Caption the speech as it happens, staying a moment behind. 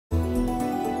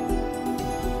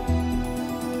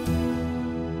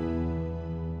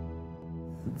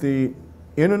the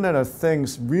Internet of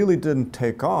Things really didn't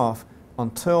take off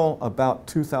until about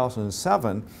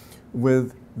 2007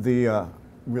 with the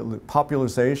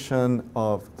popularization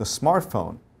of the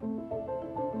smartphone.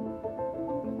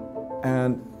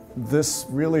 And this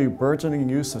really burgeoning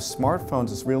use of smartphones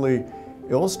has really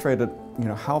illustrated,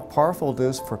 how powerful it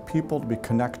is for people to be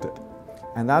connected.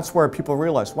 And that's where people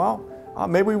realize, well,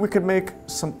 maybe we could make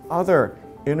some other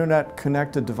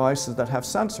internet-connected devices that have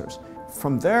sensors.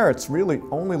 From there, it's really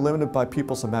only limited by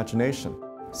people's imagination.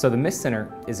 So the MIST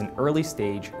Center is an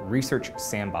early-stage research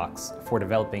sandbox for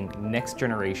developing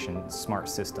next-generation smart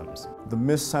systems. The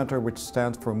MIST Center, which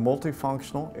stands for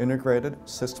Multifunctional Integrated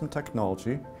System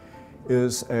Technology,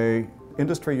 is an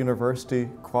industry university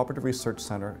cooperative research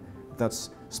center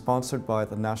that's sponsored by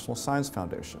the National Science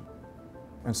Foundation.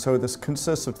 And so this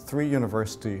consists of 3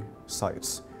 university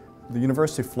sites. The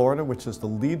University of Florida, which is the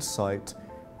lead site,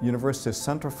 University of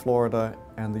Central Florida,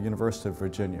 and the University of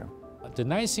Virginia. The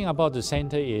nice thing about the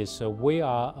center is we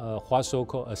are what's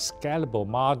so-called a scalable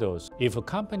models. If a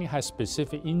company has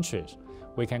specific interest,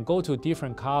 we can go to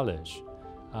different colleges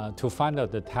to find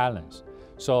out the talents.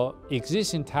 So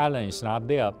existing talent is not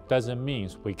there, doesn't mean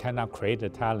we cannot create the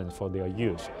talent for their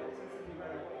use.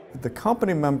 The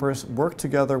company members work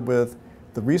together with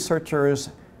the researchers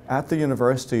at the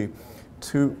university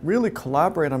to really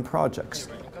collaborate on projects.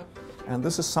 And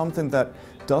this is something that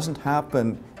doesn't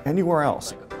happen anywhere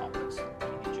else.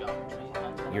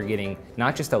 You're getting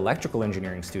not just electrical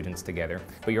engineering students together,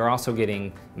 but you're also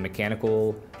getting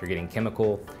mechanical, you're getting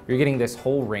chemical, you're getting this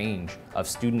whole range of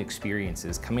student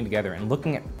experiences coming together and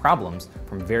looking at problems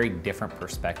from very different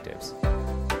perspectives.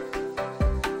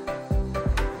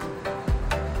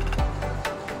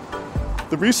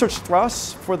 The research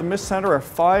thrusts for the MIST Center are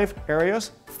 5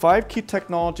 areas, 5 key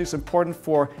technologies important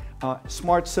for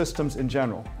smart systems in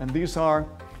general. And these are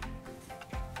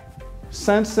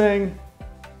sensing,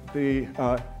 the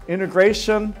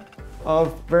integration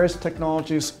of various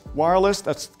technologies, wireless,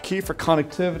 that's key for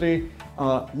connectivity,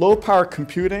 low power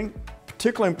computing,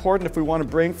 particularly important if we want to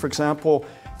bring, for example,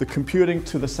 the computing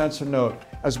to the sensor node,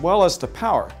 as well as the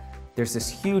power. There's this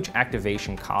huge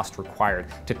activation cost required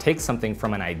to take something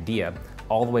from an idea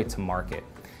all the way to market.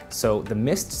 So the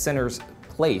MIST Center's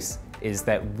place is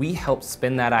that we help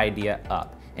spin that idea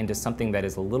up into something that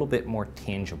is a little bit more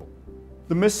tangible.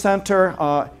 The MIST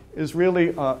Center is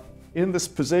really in this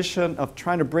position of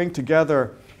trying to bring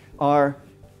together our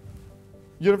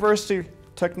university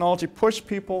technology push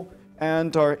people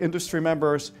and our industry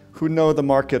members who know the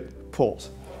market pulls.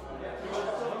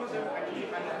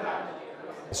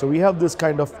 So we have this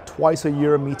kind of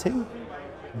twice-a-year meeting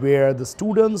where the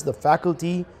students, the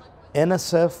faculty,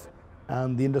 NSF,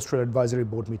 and the Industrial Advisory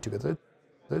Board meet together.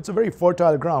 It's a very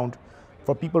fertile ground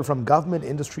for people from government,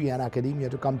 industry, and academia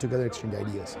to come together and exchange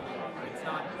ideas.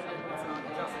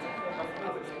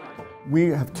 We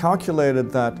have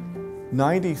calculated that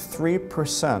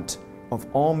 93% of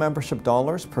all membership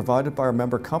dollars provided by our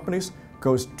member companies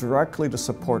goes directly to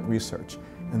support research.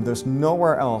 And there's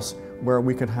nowhere else where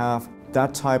we could have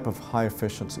that type of high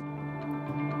efficiency.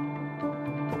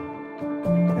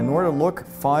 In order to look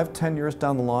 5–10 years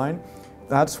down the line,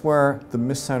 that's where the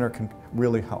MIST Center can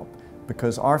really help.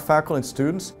 Because our faculty and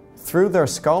students, through their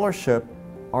scholarship,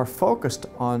 are focused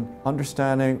on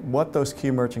understanding what those key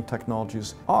emerging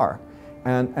technologies are.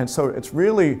 And so it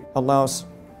really allows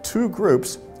 2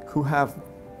 groups who have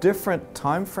different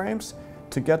time frames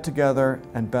to get together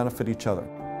and benefit each other.